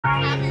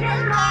Happy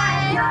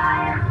birthday!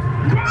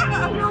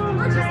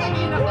 We're just like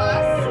in a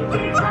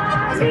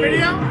bus. Is it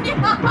video?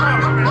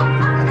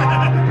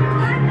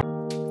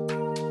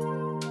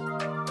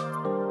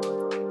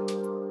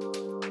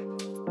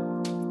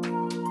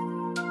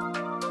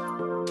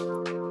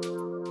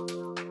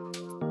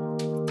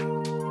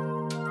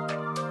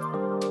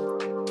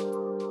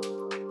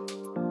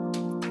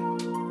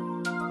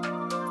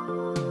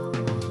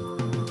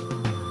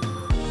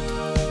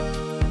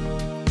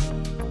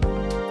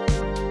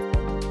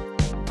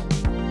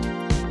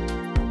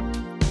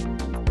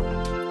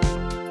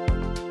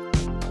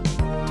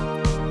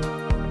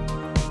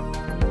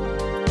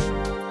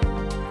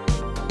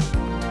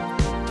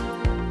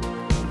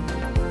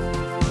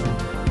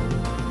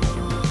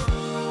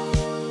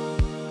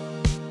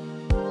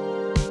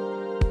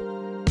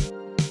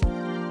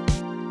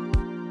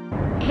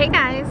 Hey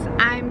guys,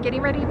 I'm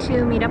getting ready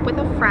to meet up with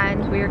a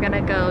friend. We are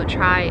gonna go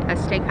try a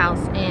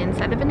steakhouse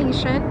inside the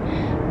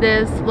Venetian.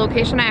 This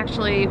location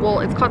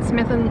it's called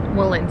Smith &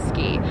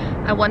 Wollensky.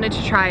 I wanted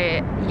to try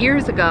it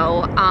years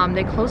ago.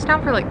 They closed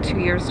down for like 2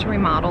 years to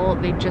remodel.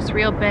 They just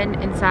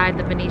reopened inside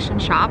the Venetian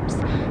shops.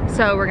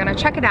 So we're gonna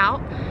check it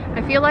out.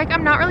 I feel like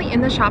I'm not really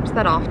in the shops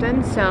that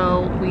often,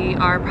 so we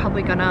are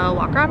probably gonna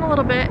walk around a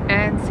little bit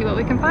and see what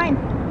we can find.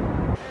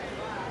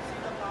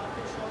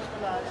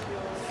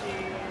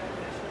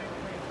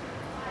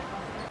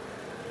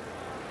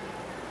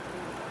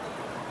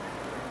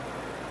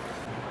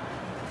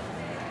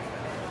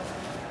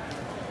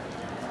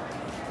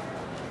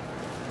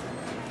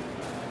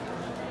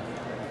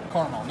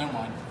 Caramel, never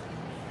mind.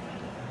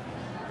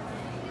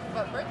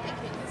 But birthday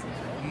cake is new.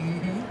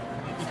 Mm-hmm.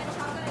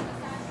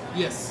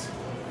 Yes.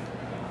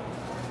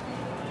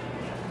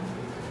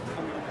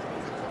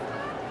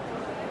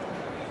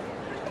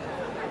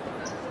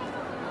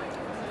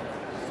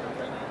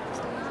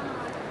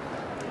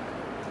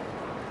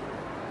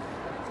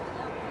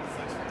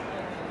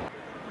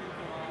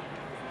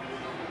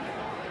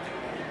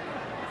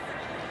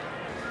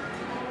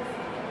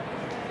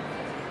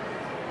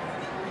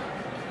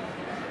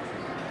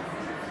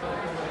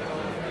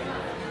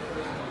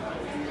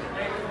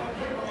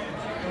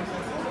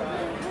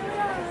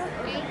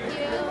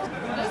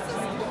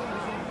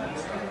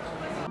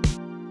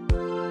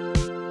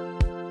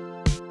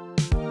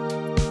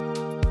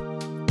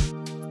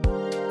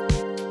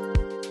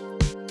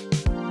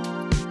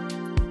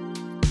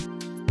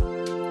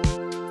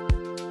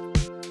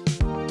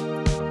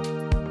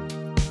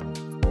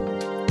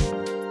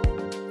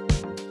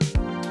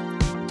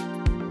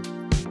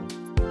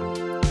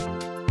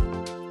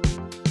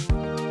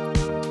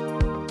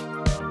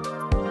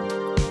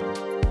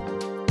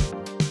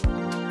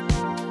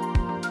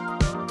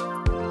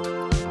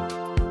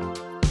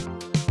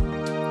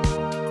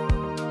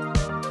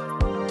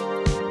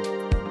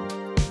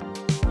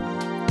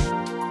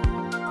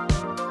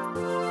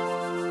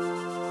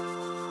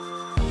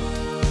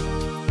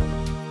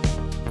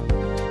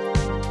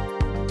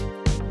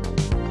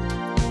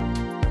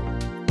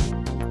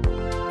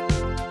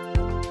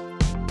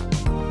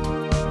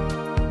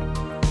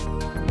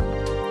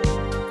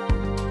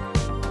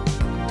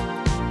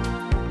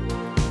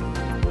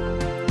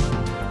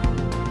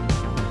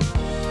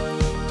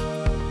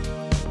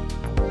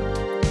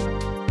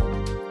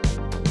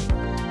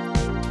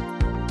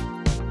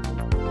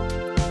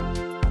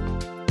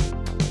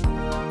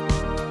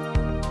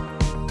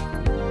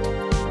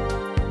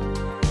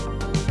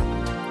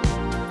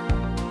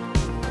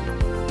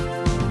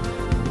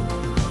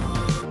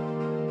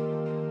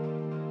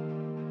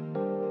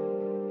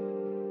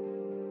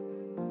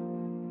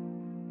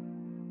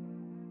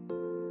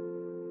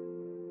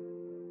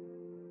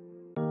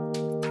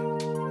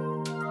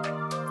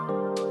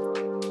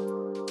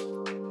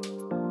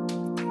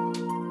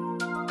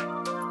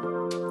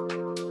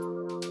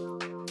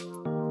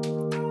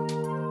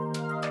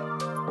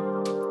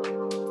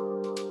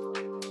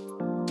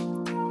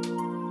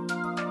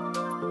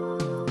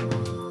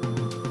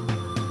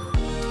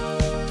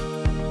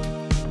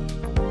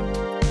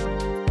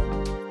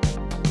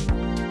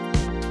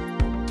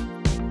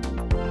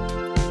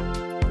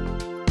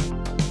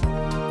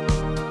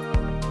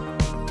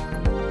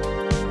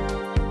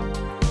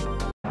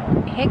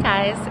 Hey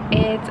guys,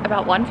 it's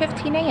about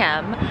 1:15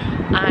 a.m.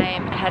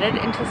 I'm headed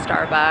into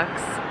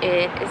Starbucks.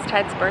 It is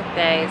Ted's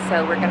birthday,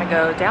 so we're gonna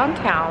go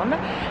downtown.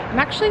 I'm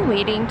actually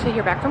waiting to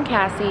hear back from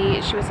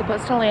Cassie. She was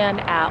supposed to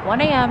land at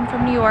 1 a.m.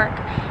 from New York.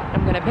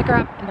 I'm gonna pick her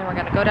up and then we're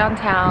gonna go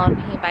downtown.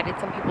 He invited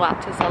some people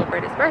out to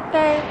celebrate his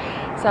birthday,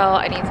 so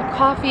I need some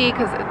coffee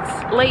because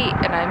it's late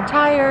and I'm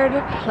tired.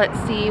 Let's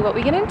see what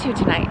we get into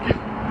tonight.